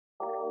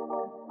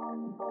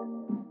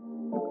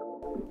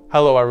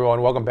Hello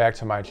everyone, welcome back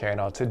to my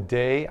channel.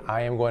 Today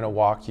I am going to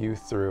walk you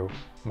through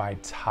my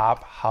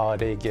top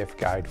holiday gift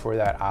guide for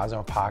that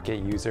Osmo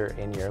Pocket user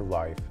in your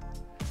life.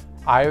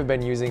 I have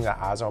been using the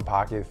Osmo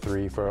Pocket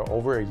 3 for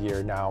over a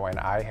year now, and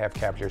I have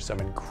captured some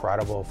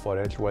incredible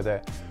footage with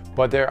it,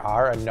 but there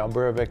are a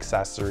number of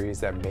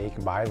accessories that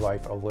make my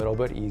life a little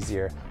bit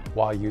easier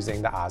while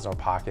using the Osmo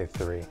Pocket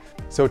 3.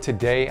 So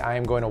today I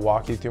am going to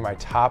walk you through my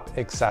top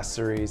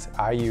accessories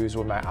I use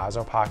with my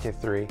Osmo Pocket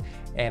 3,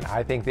 and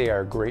I think they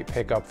are a great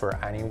pickup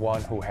for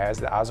anyone who has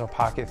the Osmo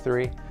Pocket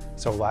 3.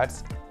 So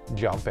let's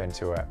jump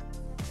into it.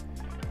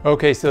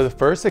 Okay, so the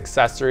first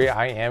accessory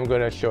I am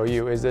going to show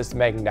you is this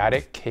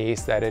magnetic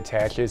case that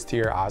attaches to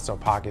your Osmo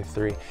Pocket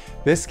 3.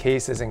 This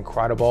case is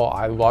incredible.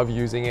 I love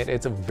using it.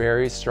 It's a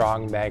very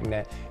strong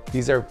magnet.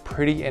 These are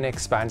pretty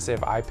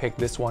inexpensive. I picked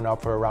this one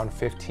up for around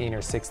 $15 or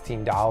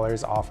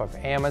 $16 off of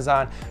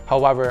Amazon.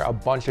 However, a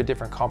bunch of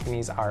different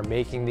companies are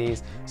making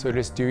these, so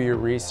just do your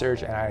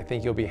research and I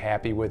think you'll be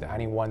happy with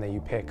any one that you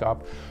pick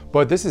up.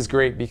 But this is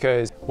great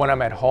because when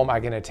I'm at home,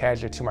 I can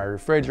attach it to my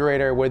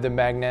refrigerator with the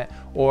magnet,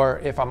 or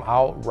if I'm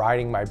out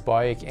riding my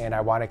bike and I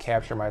want to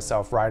capture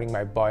myself riding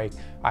my bike,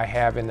 I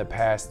have in the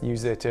past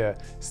used it to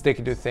stick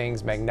it to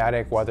things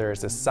magnetic, whether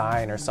it's a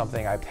sign or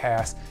something I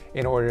pass,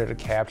 in order to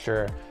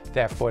capture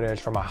that footage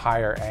from a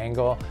higher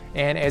angle.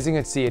 And as you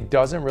can see, it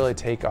doesn't really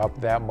take up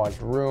that much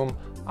room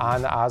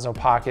on the Osmo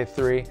Pocket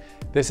 3.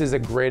 This is a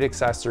great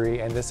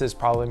accessory, and this is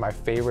probably my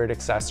favorite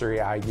accessory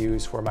I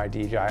use for my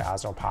DJI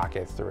Osmo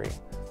Pocket 3.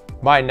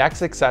 My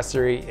next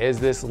accessory is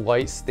this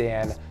light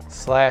stand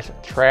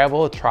 /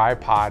 travel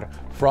tripod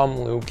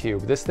from Luka.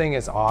 This thing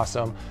is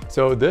awesome.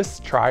 So this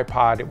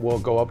tripod will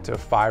go up to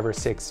 5 or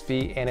 6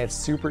 feet, and it's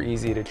super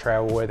easy to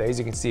travel with. As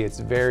you can see, it's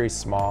very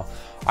small.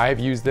 I have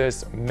used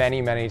this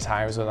many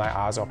times with my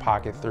Osmo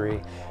Pocket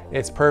 3.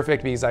 It's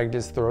perfect because I can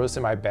just throw this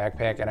in my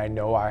backpack and I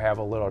know I have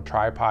a little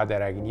tripod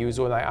that I can use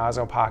with my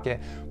Osmo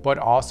Pocket. But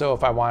also,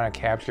 if I want to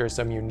capture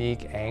some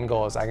unique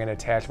angles, I can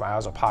attach my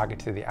Osmo Pocket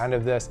to the end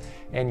of this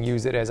and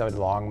use it as a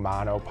long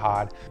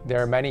monopod.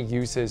 There are many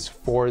uses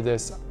for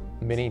this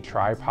mini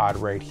tripod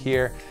right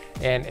here,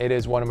 and it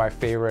is one of my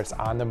favorites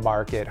on the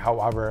market.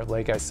 However,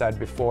 like I said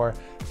before,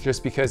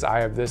 just because I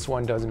have this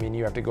one doesn't mean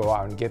you have to go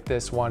out and get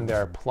this one. There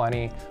are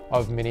plenty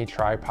of mini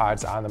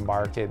tripods on the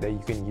market that you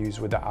can use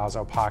with the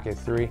Osmo Pocket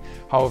 3.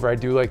 However, I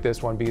do like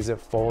this one because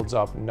it folds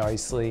up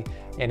nicely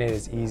and it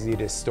is easy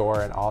to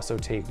store and also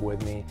take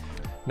with me.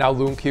 Now,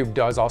 Luka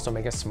does also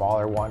make a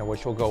smaller one,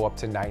 which will go up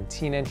to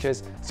 19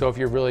 inches. So if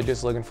you're really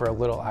just looking for a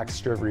little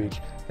extra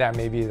reach, that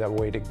may be the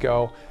way to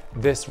go.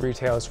 This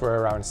retails for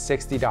around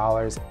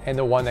 $60, and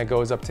the one that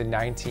goes up to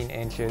 19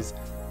 inches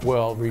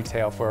will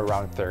retail for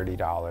around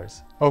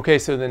 $30. Okay,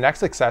 so the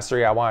next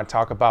accessory I want to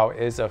talk about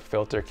is a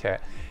filter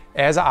kit.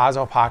 As an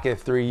Osmo Pocket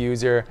 3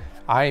 user,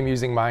 I am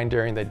using mine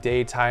during the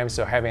daytime,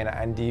 so having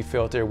an ND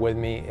filter with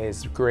me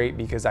is great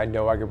because I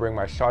know I can bring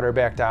my shutter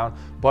back down,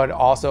 but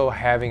also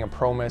having a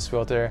Pro Mist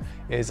filter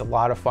is a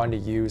lot of fun to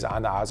use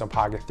on the Osmo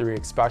Pocket 3,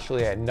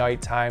 especially at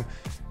nighttime.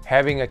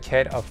 Having a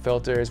kit of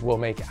filters will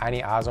make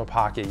any Osmo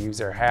Pocket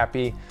user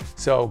happy,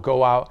 so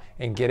go out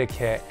and get a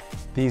kit.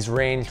 These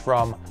range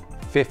from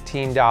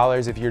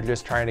 $15 if you're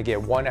just trying to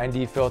get one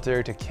ND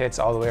filter to kits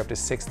all the way up to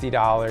 $60,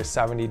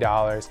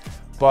 $70.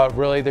 But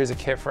really, there's a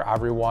kit for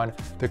everyone.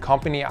 The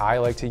company I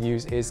like to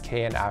use is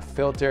K&F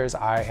Filters.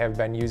 I have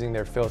been using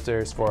their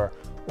filters for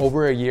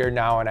over a year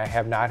now, and I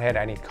have not had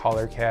any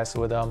color casts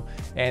with them.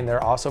 And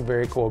they're also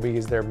very cool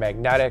because they're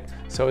magnetic,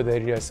 so they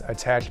just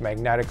attach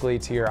magnetically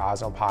to your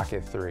Osmo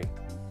Pocket 3.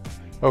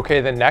 Okay,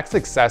 the next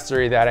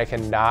accessory that I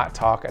cannot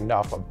talk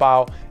enough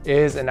about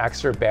is an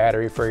extra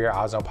battery for your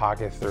Osmo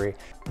Pocket 3.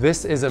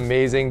 This is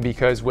amazing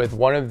because with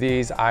one of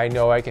these, I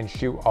know I can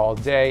shoot all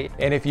day.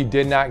 And if you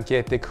did not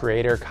get the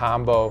creator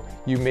combo,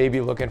 you may be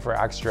looking for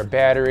extra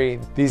battery.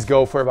 These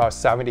go for about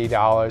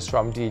 $70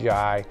 from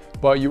DJI,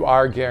 but you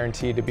are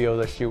guaranteed to be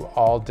able to shoot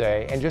all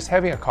day. And just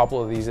having a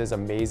couple of these is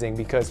amazing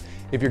because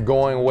if you're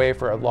going away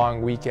for a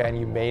long weekend,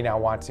 you may not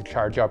want to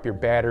charge up your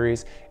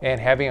batteries, and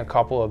having a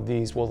couple of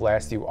these will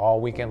last you all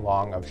weekend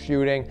long of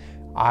shooting.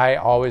 I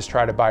always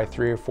try to buy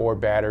 3 or 4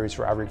 batteries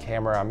for every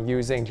camera I'm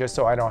using, just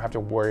so I don't have to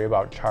worry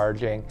about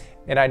charging,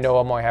 and I know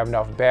I'm going to have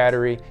enough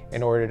battery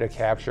in order to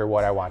capture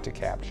what I want to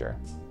capture.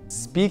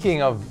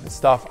 Speaking of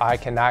stuff I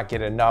cannot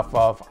get enough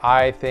of,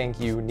 I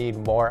think you need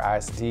more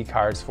SD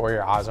cards for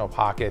your Osmo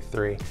Pocket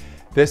 3.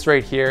 This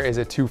right here is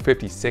a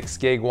 256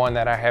 gig one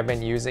that I have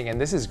been using, and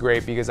this is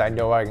great because I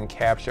know I can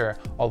capture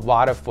a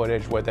lot of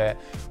footage with it.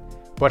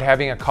 But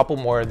having a couple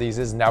more of these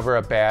is never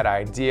a bad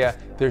idea.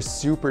 They're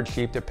super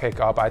cheap to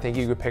pick up. I think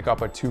you could pick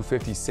up a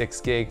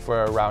 256 gig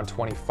for around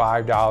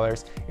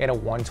 $25 and a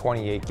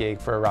 128 gig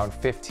for around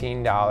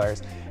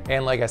 $15.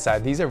 And like I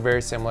said, these are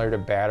very similar to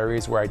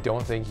batteries where I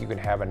don't think you can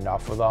have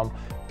enough of them,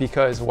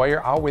 because while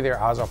you're out with your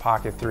Osmo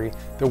Pocket 3,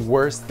 the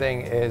worst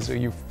thing is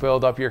you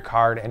filled up your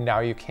card and now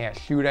you can't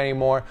shoot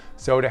anymore.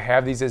 So to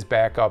have these as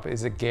backup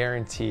is a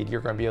guaranteed you're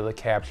going to be able to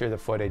capture the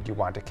footage you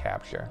want to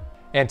capture.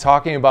 And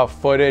talking about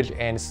footage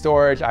and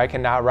storage, I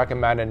cannot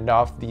recommend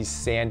enough these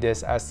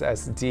SanDisk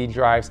SSD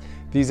drives.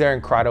 These are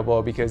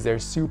incredible because they're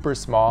super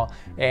small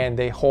and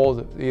they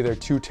hold either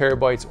 2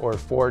 terabytes or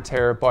 4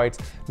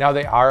 terabytes. Now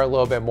they are a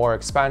little bit more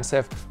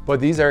expensive, but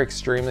these are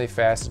extremely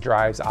fast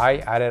drives. I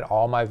edit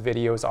all my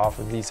videos off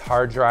of these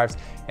hard drives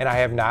and I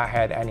have not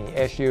had any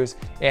issues.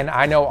 And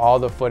I know all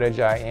the footage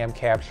I am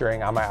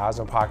capturing on my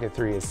Osmo Pocket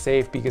 3 is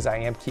safe because I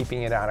am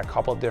keeping it on a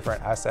couple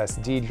different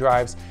SSD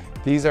drives.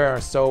 These are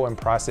so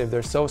impressive.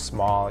 They're so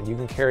small. You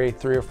can carry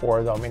 3 or 4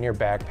 of them in your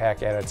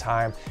backpack at a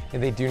time,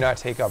 and they do not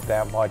take up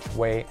that much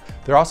weight.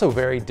 They're also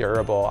very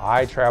durable.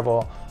 I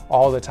travel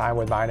all the time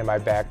with mine in my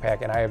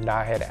backpack and I have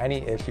not had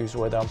any issues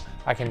with them.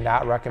 I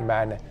cannot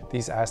recommend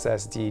these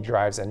SSD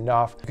drives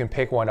enough. You can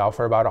pick one up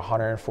for about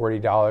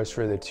 $140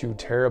 for the 2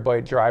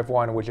 terabyte drive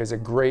one, which is a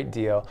great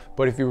deal.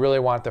 But if you really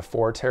want the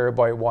 4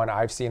 terabyte one,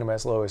 I've seen them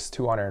as low as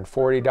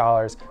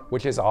 $240,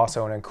 which is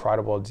also an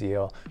incredible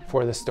deal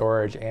for the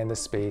storage and the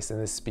space and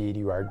the speed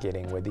you are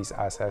getting with these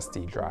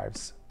SSD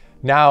drives.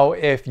 Now,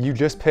 if you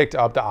just picked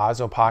up the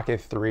Osmo Pocket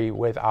 3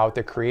 without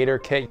the creator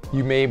kit,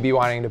 you may be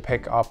wanting to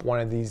pick up one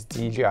of these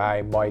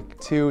DJI Mic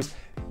 2s.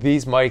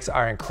 These mics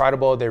are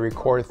incredible. They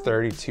record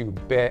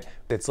 32-bit.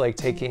 It's like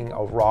taking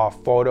a raw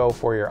photo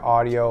for your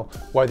audio.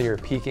 Whether you're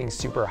peaking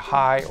super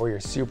high or you're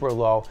super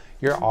low,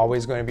 you're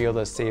always going to be able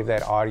to save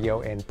that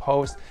audio in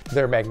post.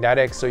 They're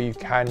magnetic, so you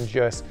can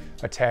just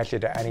attach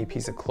it to any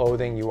piece of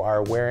clothing you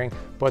are wearing,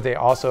 but they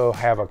also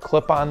have a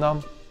clip on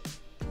them.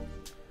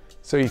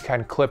 So you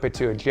can clip it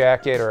to a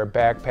jacket or a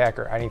backpack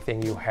or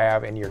anything you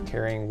have and you're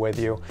carrying with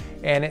you.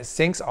 And it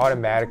syncs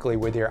automatically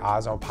with your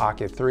Osmo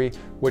Pocket 3,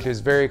 which is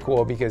very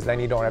cool because then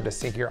you don't have to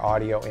sync your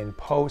audio in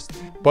post.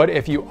 But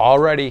if you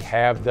already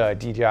have the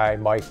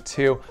DJI Mic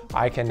 2,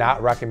 I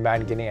cannot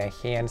recommend getting a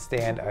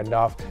handstand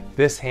enough.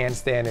 This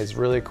handstand is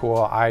really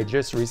cool. I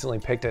just recently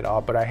picked it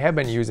up, but I have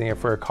been using it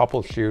for a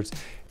couple shoots.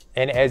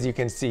 And as you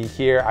can see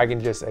here, I can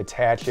just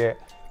attach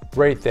it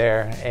right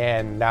there.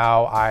 And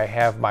now I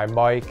have my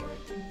mic,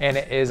 and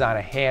it is on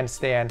a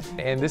handstand.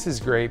 And this is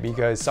great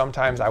because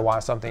sometimes I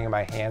want something in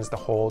my hands to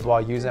hold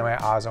while using my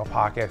Osmo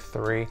Pocket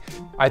 3.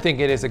 I think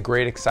it is a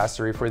great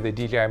accessory for the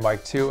DJI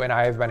Mic 2, and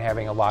I have been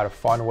having a lot of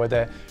fun with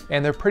it.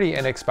 And they're pretty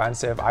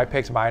inexpensive. I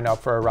picked mine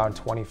up for around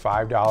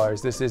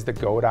 $25. This is the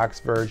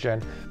Godox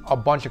version. A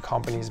bunch of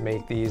companies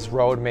make these.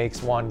 Rode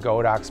makes one,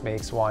 Godox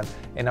makes one,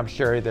 and I'm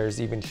sure there's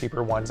even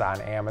cheaper ones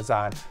on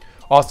Amazon.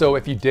 Also,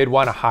 if you did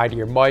want to hide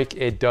your mic,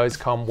 it does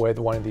come with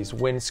one of these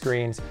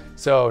windscreens.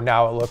 So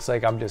now it looks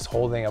like I'm just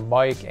holding a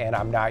mic and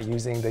I'm not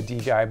using the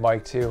DJI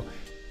Mic 2.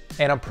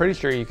 And I'm pretty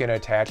sure you can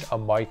attach a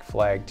mic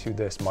flag to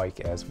this mic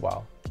as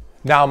well.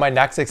 Now, my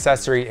next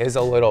accessory is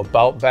a little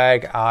belt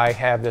bag. I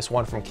have this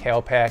one from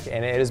CalPak,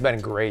 and it has been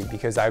great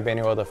because I've been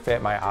able to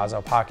fit my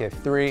Osmo Pocket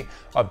 3,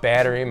 a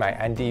battery, my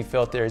ND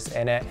filters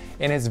in it,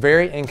 and it's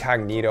very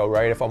incognito,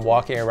 right? If I'm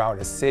walking around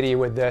a city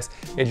with this,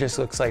 it just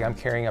looks like I'm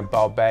carrying a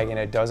belt bag and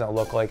it doesn't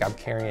look like I'm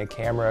carrying a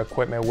camera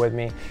equipment with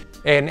me.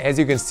 And as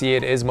you can see,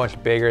 it is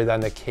much bigger than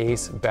the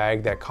case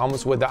bag that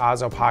comes with the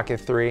Osmo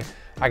Pocket 3.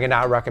 I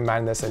cannot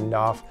recommend this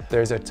enough.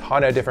 There's a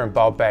ton of different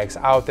belt bags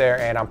out there,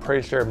 and I'm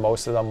pretty sure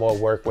most of them will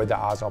work with the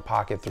Osmo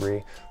Pocket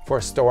 3 for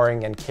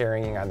storing and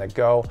carrying on the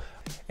go.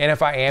 And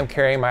if I am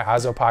carrying my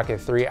Osmo Pocket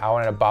 3 out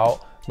and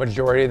about,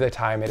 majority of the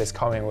time it is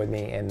coming with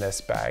me in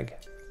this bag.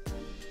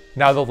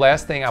 Now, the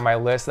last thing on my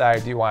list that I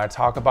do want to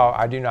talk about,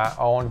 I do not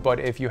own, but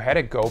if you had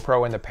a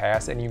GoPro in the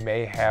past and you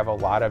may have a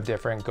lot of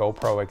different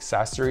GoPro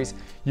accessories,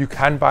 you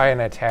can buy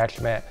an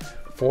attachment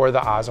for the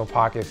Osmo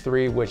Pocket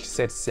 3, which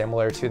sits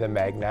similar to the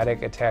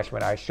magnetic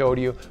attachment I showed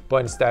you, but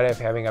instead of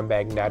having a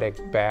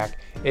magnetic back,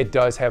 it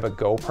does have a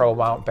GoPro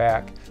mount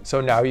back. So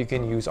now you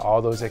can use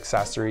all those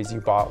accessories you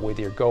bought with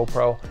your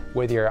GoPro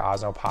with your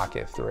Osmo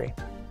Pocket 3.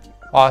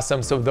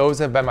 Awesome, so those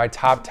have been my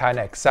top 10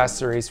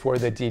 accessories for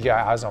the DJI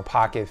Osmo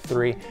Pocket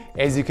 3.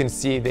 As you can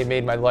see, they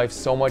made my life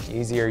so much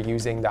easier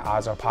using the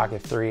Osmo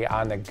Pocket 3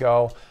 on the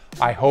go.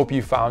 I hope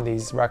you found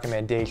these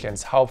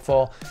recommendations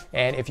helpful,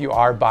 and if you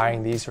are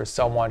buying these for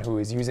someone who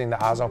is using the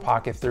Osmo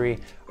Pocket 3,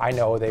 I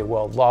know they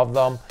will love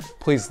them.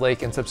 Please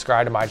like and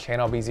subscribe to my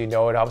channel because you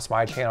know it helps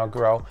my channel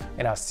grow,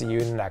 and I'll see you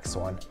in the next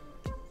one.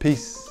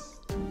 Peace.